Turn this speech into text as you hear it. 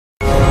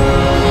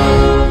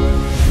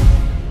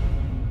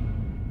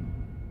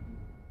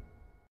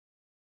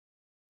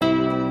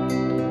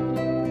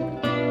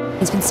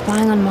been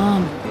spying on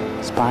Mom.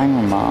 Spying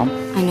on Mom?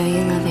 I know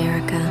you love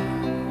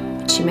Erica,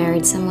 but she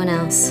married someone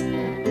else. You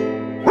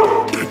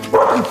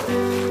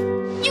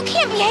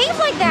can't behave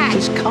like that!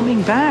 She's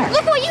coming back.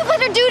 Look what you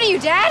let her do to you,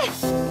 Dad!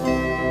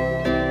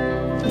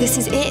 This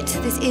is it.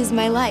 This is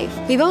my life.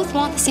 We both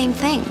want the same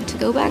thing, to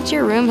go back to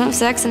your room, have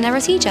sex, and never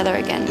see each other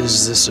again.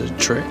 Is this a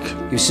trick?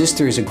 Your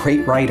sister is a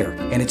great writer,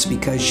 and it's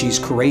because she's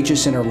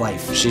courageous in her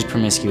life. She's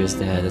promiscuous,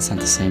 Dad. That's not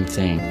the same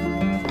thing.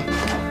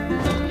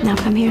 Now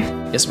come here.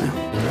 Yes, ma'am.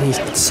 He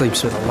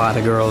sleeps with a lot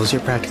of girls.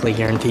 You're practically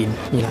guaranteed,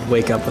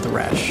 wake up with a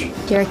rash.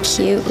 You're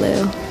cute,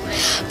 Lou.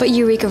 But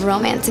you reek of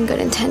romance and good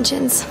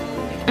intentions.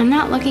 I'm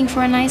not looking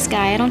for a nice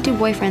guy. I don't do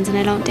boyfriends and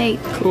I don't date.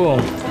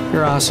 Cool.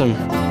 You're awesome.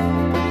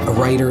 A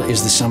writer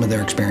is the sum of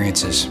their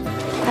experiences.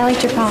 I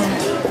liked your poem.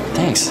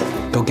 Thanks.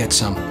 Go get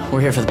some.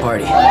 We're here for the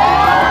party.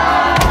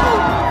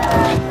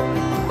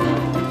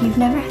 You've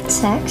never had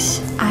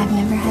sex? I've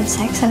never had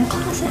sex in a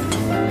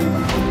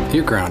closet.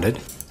 You're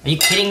grounded. Are you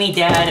kidding me,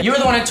 Dad? You were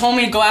the one who told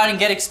me to go out and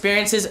get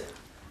experiences.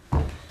 Go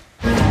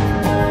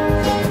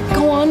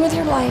on with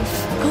your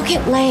life. Go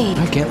get laid.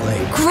 I get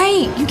laid.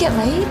 Great. You get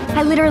laid?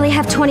 I literally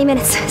have 20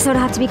 minutes, so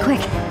it'll have to be quick.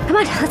 Come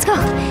on, let's go.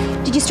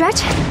 Did you stretch?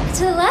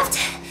 To the left.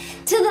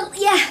 To the...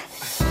 yeah.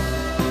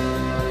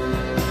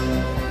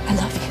 I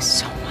love you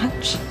so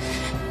much.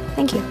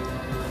 Thank you.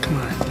 Come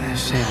on,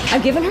 Sam.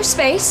 I've given her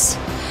space.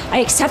 I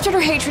accepted her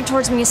hatred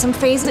towards me as some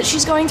phase that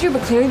she's going through,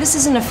 but clearly this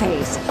isn't a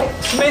phase.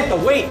 Samantha,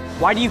 wait!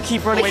 Why do you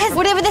keep running away Because from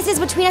whatever this is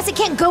between us, it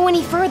can't go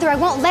any further. I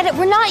won't let it.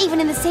 We're not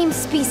even in the same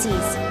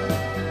species.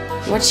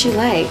 What's she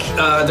like?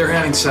 They're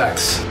having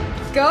sex.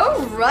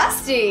 Go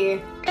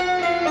Rusty!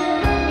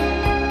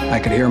 I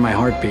could hear my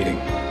heart beating.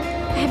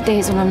 I have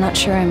days when I'm not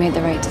sure I made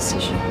the right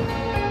decision.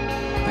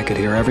 I could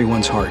hear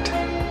everyone's heart.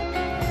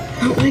 I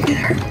don't want to get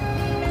hurt.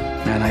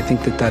 And I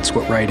think that that's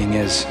what writing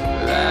is.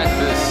 Like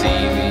the sea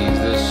leaves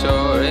the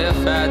shore,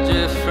 if I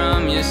drift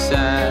from your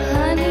side,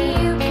 honey,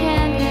 you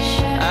can be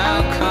sure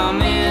I'll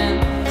come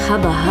in.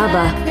 Hubba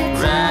hubba.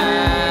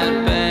 Right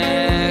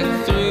back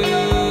through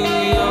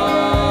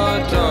your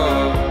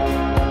door.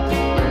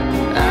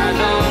 I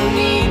don't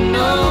need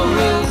no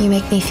roof. You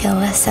make me feel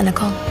less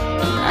cynical. I